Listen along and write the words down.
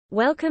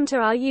Welcome to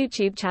our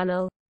YouTube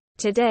channel.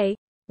 Today,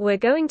 we're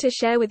going to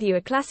share with you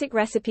a classic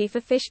recipe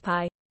for fish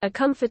pie, a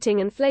comforting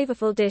and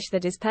flavorful dish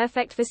that is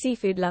perfect for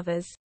seafood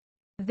lovers.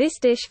 This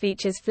dish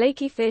features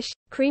flaky fish,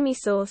 creamy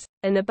sauce,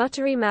 and a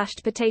buttery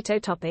mashed potato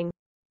topping.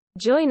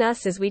 Join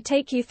us as we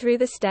take you through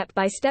the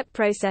step-by-step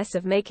process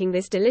of making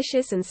this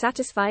delicious and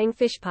satisfying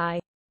fish pie.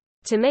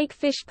 To make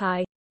fish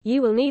pie,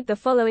 you will need the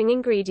following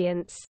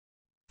ingredients.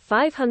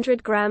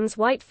 500 grams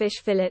white fish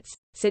fillets,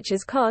 such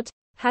as cod,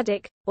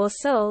 haddock, or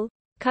sole,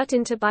 cut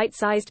into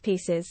bite-sized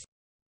pieces.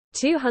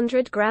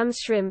 200 grams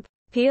shrimp,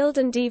 peeled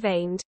and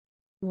deveined.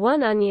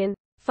 1 onion,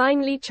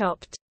 finely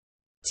chopped.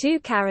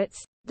 2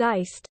 carrots,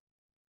 diced.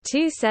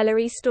 2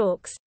 celery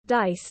stalks,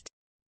 diced.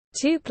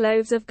 2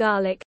 cloves of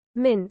garlic,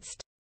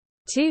 minced.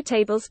 2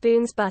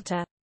 tablespoons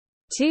butter.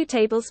 2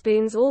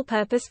 tablespoons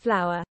all-purpose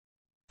flour.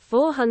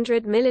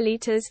 400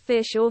 milliliters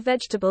fish or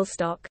vegetable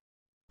stock.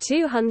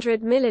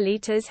 200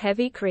 milliliters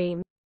heavy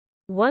cream.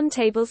 1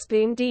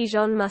 tablespoon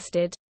Dijon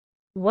mustard.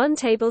 1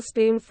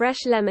 tablespoon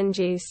fresh lemon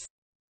juice.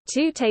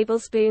 2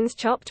 tablespoons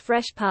chopped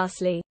fresh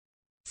parsley.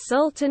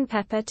 Salt and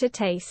pepper to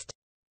taste.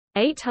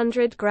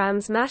 800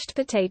 grams mashed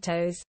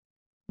potatoes.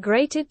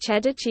 Grated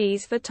cheddar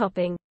cheese for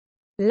topping.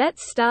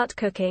 Let's start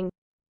cooking.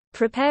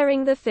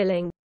 Preparing the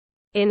filling.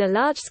 In a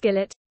large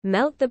skillet,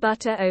 melt the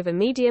butter over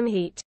medium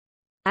heat.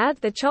 Add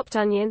the chopped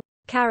onion,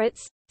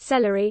 carrots,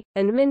 celery,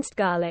 and minced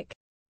garlic.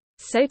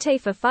 Sauté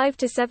for 5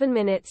 to 7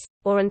 minutes,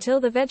 or until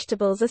the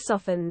vegetables are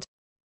softened.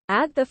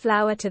 Add the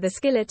flour to the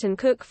skillet and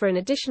cook for an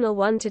additional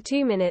 1 to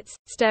 2 minutes,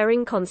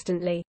 stirring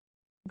constantly.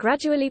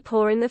 Gradually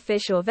pour in the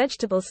fish or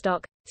vegetable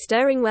stock,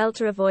 stirring well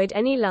to avoid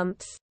any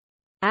lumps.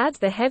 Add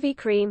the heavy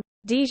cream,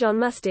 Dijon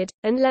mustard,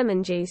 and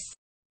lemon juice.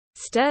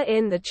 Stir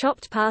in the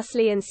chopped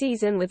parsley and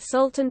season with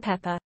salt and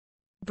pepper.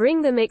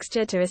 Bring the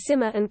mixture to a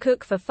simmer and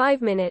cook for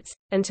 5 minutes,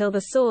 until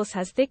the sauce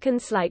has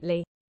thickened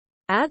slightly.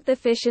 Add the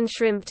fish and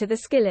shrimp to the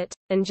skillet,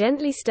 and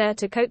gently stir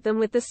to coat them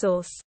with the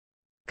sauce.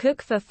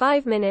 Cook for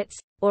 5 minutes,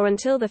 or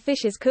until the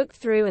fish is cooked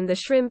through and the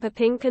shrimp are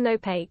pink and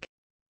opaque.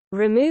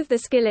 Remove the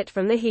skillet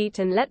from the heat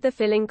and let the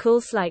filling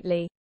cool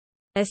slightly.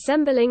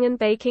 Assembling and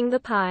baking the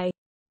pie.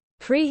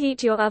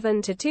 Preheat your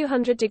oven to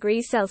 200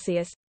 degrees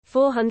Celsius,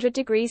 400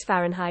 degrees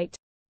Fahrenheit.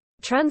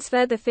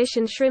 Transfer the fish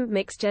and shrimp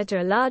mixture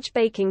to a large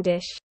baking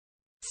dish.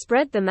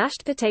 Spread the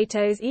mashed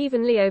potatoes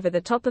evenly over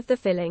the top of the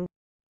filling.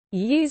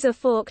 Use a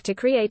fork to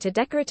create a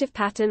decorative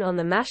pattern on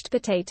the mashed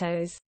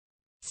potatoes.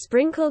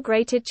 Sprinkle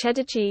grated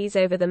cheddar cheese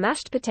over the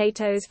mashed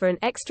potatoes for an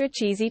extra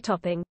cheesy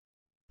topping.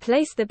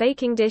 Place the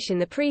baking dish in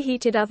the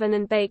preheated oven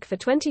and bake for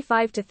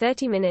 25 to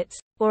 30 minutes,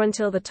 or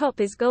until the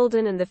top is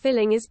golden and the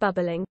filling is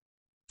bubbling.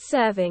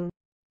 Serving.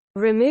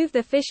 Remove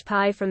the fish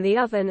pie from the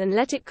oven and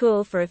let it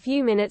cool for a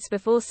few minutes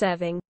before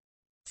serving.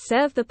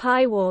 Serve the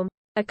pie warm,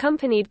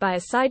 accompanied by a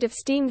side of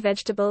steamed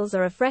vegetables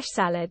or a fresh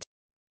salad.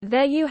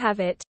 There you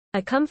have it,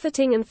 a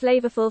comforting and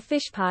flavorful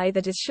fish pie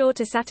that is sure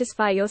to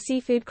satisfy your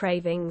seafood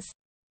cravings.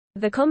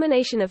 The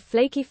combination of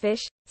flaky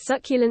fish,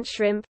 succulent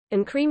shrimp,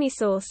 and creamy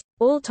sauce,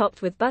 all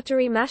topped with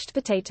buttery mashed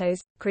potatoes,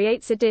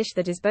 creates a dish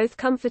that is both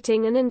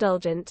comforting and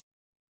indulgent.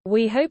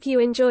 We hope you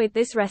enjoyed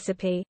this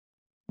recipe.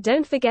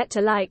 Don't forget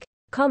to like,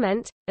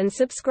 comment, and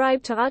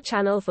subscribe to our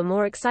channel for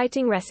more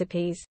exciting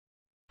recipes.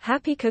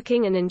 Happy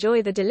cooking and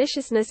enjoy the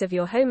deliciousness of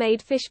your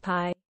homemade fish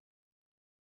pie.